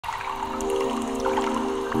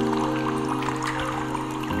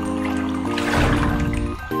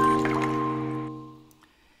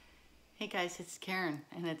guys, it's Karen,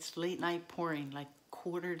 and it's late night pouring, like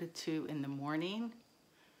 1:45 in the morning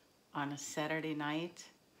on a Saturday night.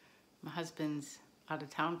 My husband's out of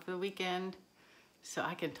town for the weekend, so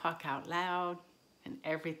I can talk out loud and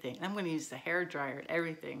everything. I'm going to use the hair dryer and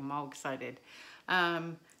everything. I'm all excited.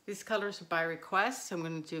 These colors are by request, so I'm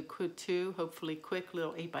going to do two, hopefully quick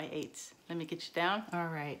little 8x8s. Let me get you down. All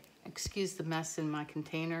right, excuse the mess in my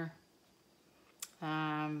container. Is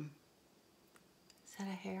that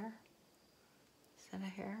a hair? Is that a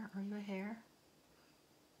hair? Are you a hair?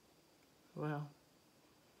 Well,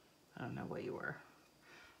 I don't know what you were.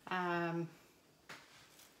 I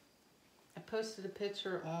posted a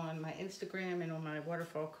picture on my Instagram and on my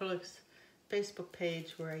Waterfall Acrylics Facebook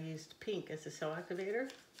page where I used pink as a cell activator,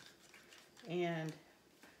 and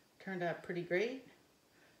turned out pretty great.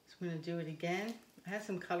 So I'm going to do it again. I have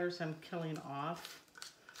some colors I'm killing off.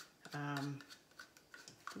 I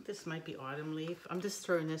think this might be autumn leaf. I'm just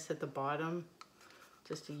throwing this at the bottom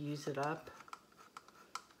just to use it up.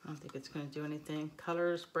 I don't think it's going to do anything.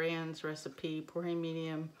 Colors, brands, recipe, pouring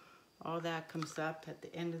medium, all that comes up at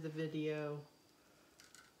the end of the video.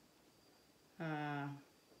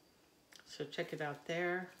 So check it out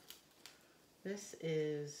there. This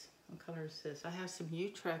is, what color is this? I have some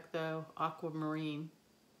Utrecht though, aquamarine.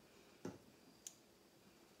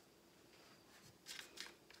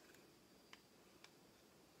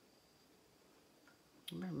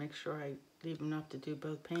 I'm gonna make sure I leave enough to do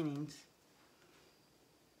both paintings.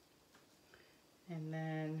 And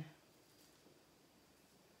then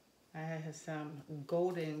I have some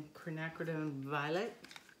golden quinacridone violet.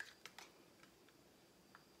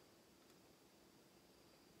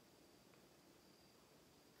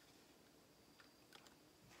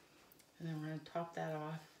 And then we're going to top that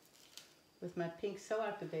off with my pink cell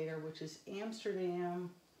activator, which is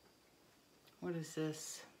Amsterdam. What is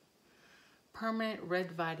this? Permanent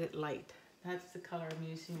Red Violet Light. That's the color I'm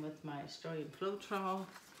using with my Australian Floetrol.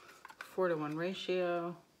 4:1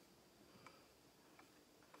 ratio.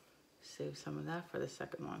 Save some of that for the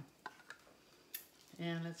second one.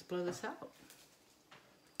 And let's blow this out.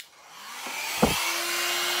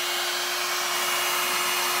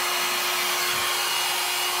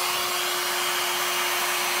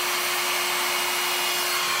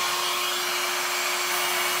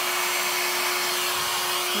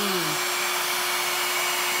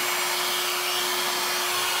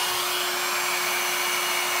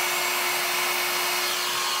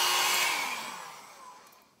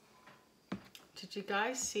 Did you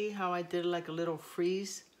guys see how I did like a little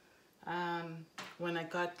freeze when I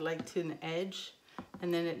got like to an edge,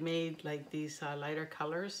 and then it made like these lighter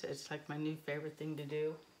colors? It's like my new favorite thing to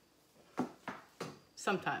do.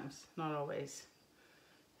 Sometimes, not always.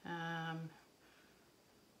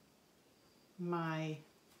 My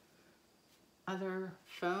other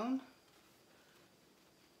phone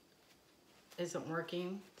isn't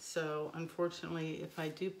working, so unfortunately if I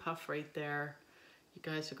do puff right there, you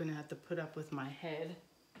guys are going to have to put up with my head.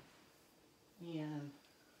 And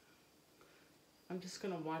I'm just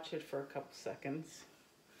going to watch it for a couple seconds.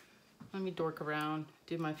 Let me dork around,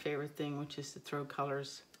 do my favorite thing, which is to throw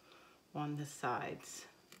colors on the sides.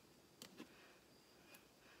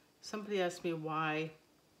 Somebody asked me why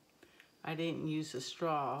I didn't use a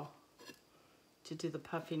straw to do the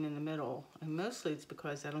puffing in the middle. And mostly it's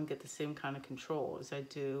because I don't get the same kind of control as I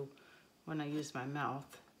do when I use my mouth.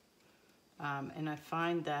 And I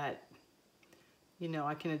find that, you know,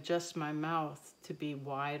 I can adjust my mouth to be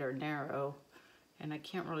wide or narrow, and I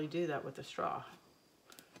can't really do that with a straw.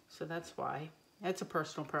 So that's why. That's a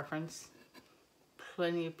personal preference.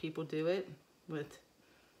 Plenty of people do it with,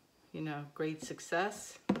 you know, great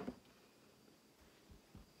success.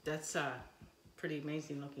 That's pretty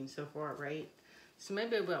amazing looking so far, right? So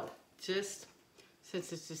maybe I will, just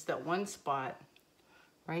since it's just that one spot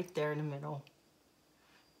right there in the middle.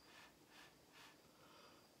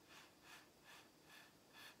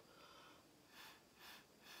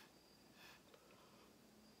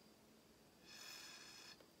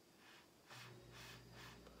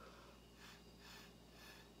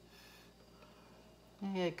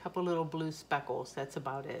 Yeah, a couple little blue speckles, that's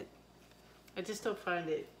about it. I just don't find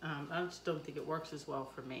it, I just don't think it works as well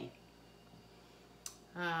for me.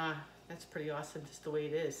 That's pretty awesome just the way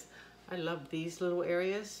it is. I love these little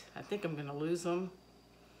areas. I think I'm gonna lose them,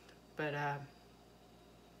 but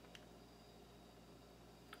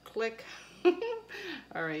click.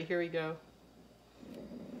 All right, here we go.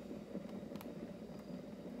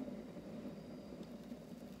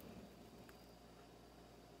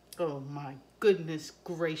 Oh my goodness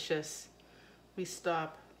gracious. We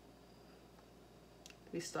stop.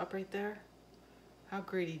 We stop right there? How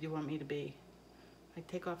greedy do you want me to be? I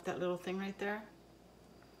I take off that little thing right there?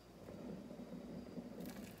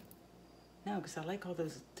 No, because I like all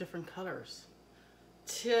those different colors.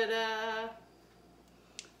 Ta-da!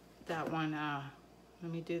 That one,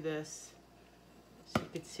 let me do this so you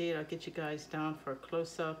can see it. I'll get you guys down for a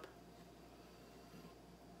close-up.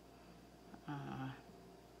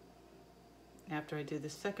 After I do the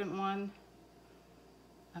second one,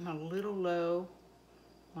 I'm a little low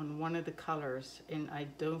on one of the colors, and I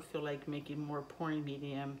don't feel like making more pouring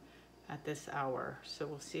medium at this hour. So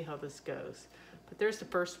we'll see how this goes. But there's the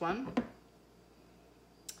first one,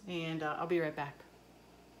 and I'll be right back.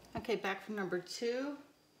 Okay, back from number 2.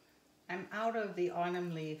 I'm out of the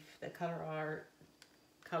autumn leaf, the color.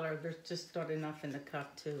 There's just not enough in the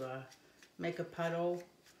cup to make a puddle,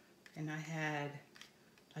 and I had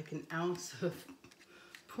like an ounce of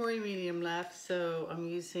pouring medium left, so I'm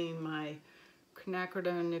using my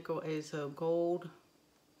quinacridone nickel azo gold.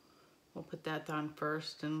 We'll put that down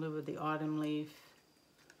first in lieu of the autumn leaf.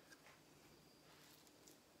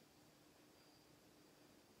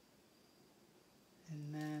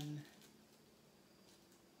 And then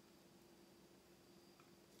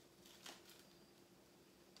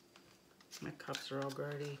my cups are all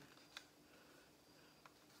grody.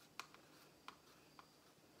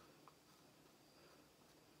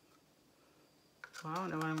 Well, I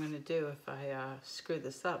don't know what I'm going to do if I screw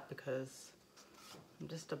this up, because I'm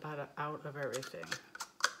just about out of everything.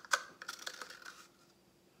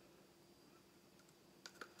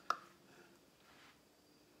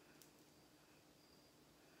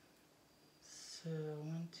 So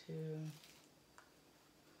 1, 2.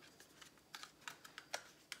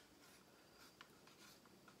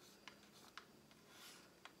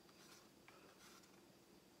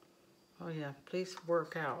 Oh yeah, please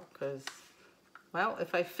work out, because, well,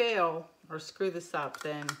 if I fail or screw this up,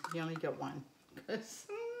 then you only get one, because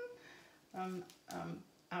I'm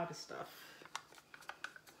out of stuff.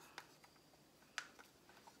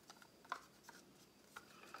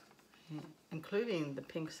 Including the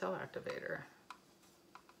pink cell activator.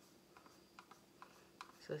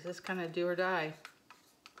 So this is kind of do or die.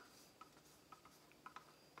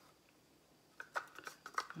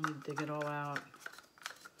 Let me dig it all out.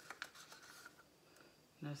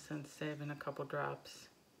 No sense saving a couple drops.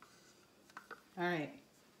 All right,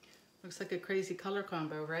 looks like a crazy color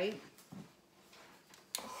combo, right?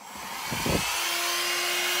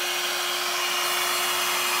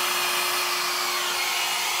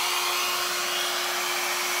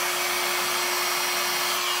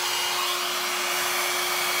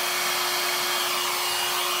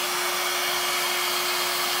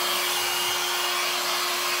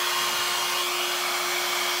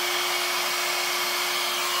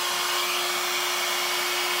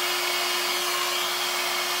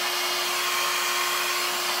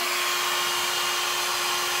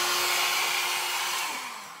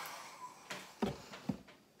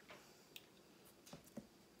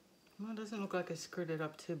 Well, it doesn't look like I screwed it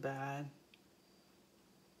up too bad.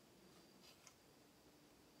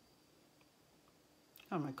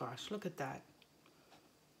 Oh my gosh, look at that.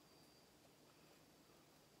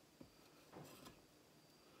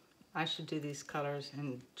 I should do these colors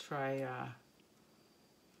and try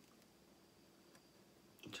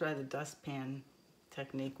the dustpan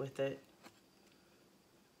technique with it.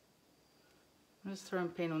 I'm just throwing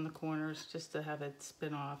paint on the corners just to have it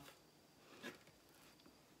spin off.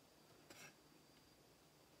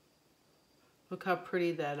 Look how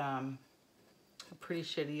pretty that, a pretty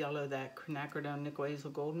shade of yellow that quinacridone nickel azo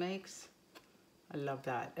gold makes. I love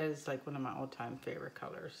that. It is like one of my all-time favorite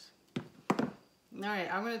colors. All right,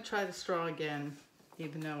 I'm gonna try the straw again,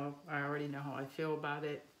 even though I already know how I feel about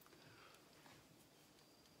it.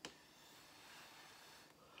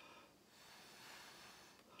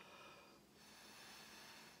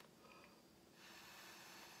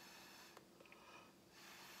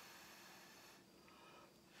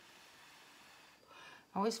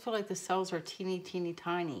 I always feel like the cells are teeny, teeny,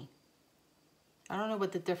 tiny. I don't know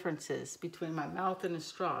what the difference is between my mouth and a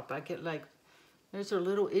straw, but I get like, those are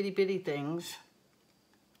little itty bitty things.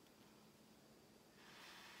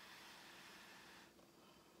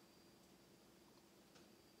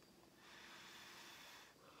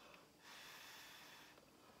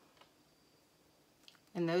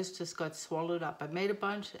 And those just got swallowed up. I made a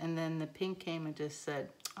bunch, and then the pink came and just said,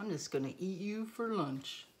 I'm just gonna eat you for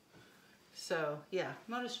lunch. So yeah,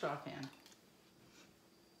 not a straw fan.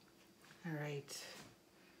 All right,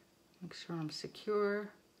 make sure I'm secure.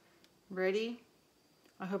 Ready?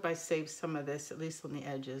 I hope I saved some of this, at least on the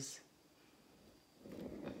edges.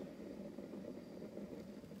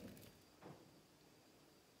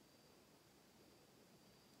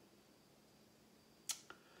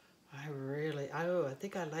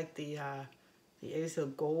 think I like the Azo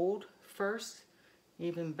Gold first,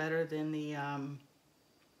 even better than the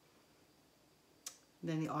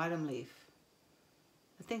Autumn Leaf.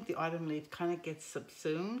 I think the Autumn Leaf kind of gets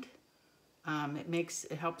subsumed.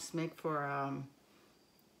 It helps make for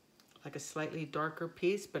like a slightly darker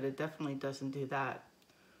piece, but it definitely doesn't do that,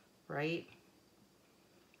 right?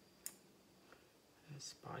 There's a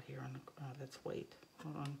spot here on the, that's white.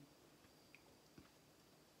 Hold on.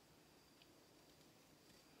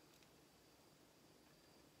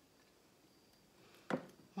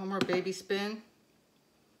 One more baby spin.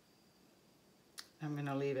 I'm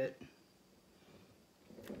gonna leave it.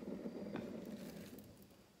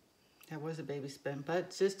 That was a baby spin,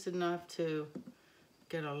 but just enough to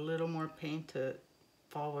get a little more paint to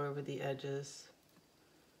fall over the edges.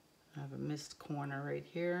 I have a missed corner right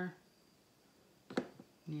here.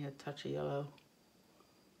 Need a touch of yellow.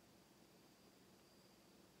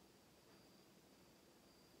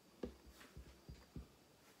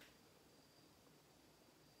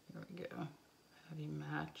 There we go. Heavy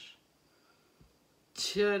match.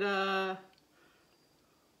 Ta-da!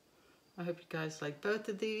 I hope you guys like both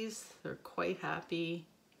of these. They're quite happy.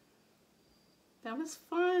 That was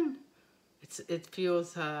fun. It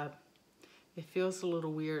feels a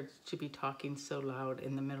little weird to be talking so loud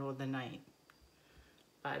in the middle of the night.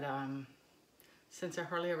 But since I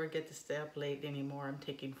hardly ever get to stay up late anymore, I'm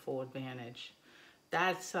taking full advantage.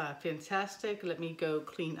 That's fantastic. Let me go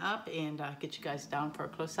clean up and get you guys down for a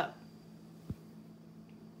close-up.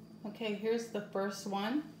 Okay, here's the first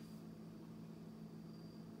one.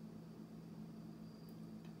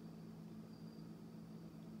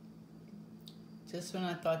 Just when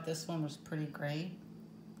I thought this one was pretty great,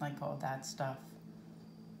 like all that stuff.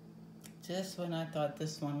 Just when I thought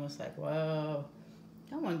this one was like, whoa,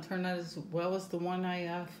 that one turned out as well as the one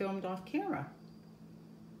I filmed off camera,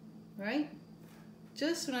 right?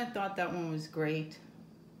 Just when I thought that one was great,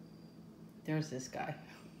 there's this guy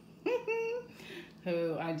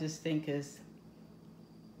who I just think is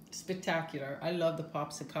spectacular. I love the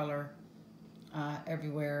pops of color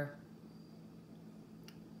everywhere.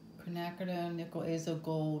 Quinacridone, Nickel Azo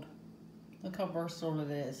Gold. Look how versatile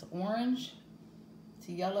it is. Orange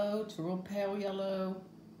to yellow to real pale yellow.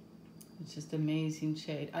 It's just amazing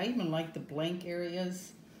shade. I even like the blank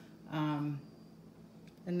areas in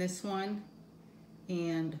this one.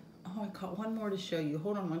 And oh, I got one more to show you.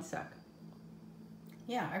 Hold on one sec.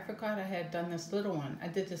 Yeah, I forgot I had done this little one. I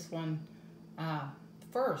did this one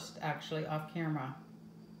first, actually, off camera.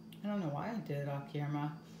 I don't know why I did it off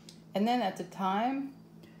camera. And then at the time,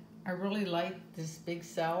 I really liked this big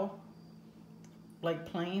cell, like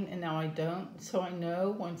plain, and now I don't. So I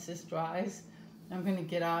know once this dries, I'm gonna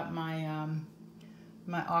get out my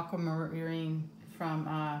my aquamarine from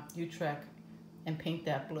Utrecht and paint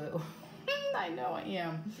that blue. I know I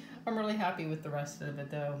am. I'm really happy with the rest of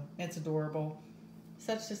it though. It's adorable.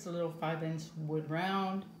 So that's just a little 5-inch wood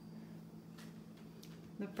round.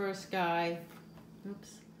 The first guy,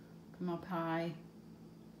 oops, come up high.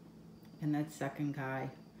 And that second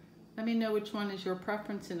guy. Let me know which one is your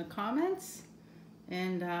preference in the comments.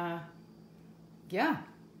 And yeah,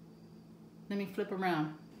 let me flip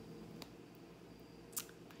around.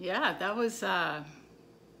 Yeah, that was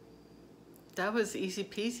easy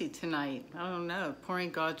peasy tonight. I don't know, pouring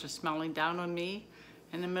gods are smiling down on me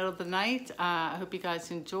in the middle of the night. I hope you guys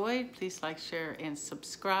enjoyed. Please like, share, and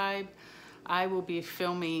subscribe. I will be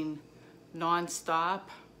filming non-stop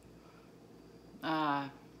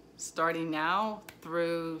starting now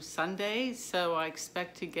through Sunday, so I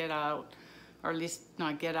expect to get out, or at least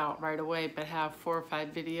not get out right away, but have 4 or 5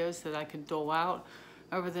 videos that I could dole out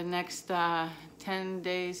over the next 10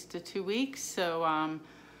 days to 2 weeks. So I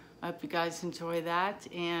hope you guys enjoy that,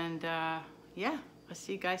 and yeah, I'll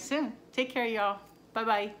see you guys soon. Take care, y'all.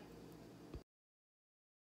 Bye-bye.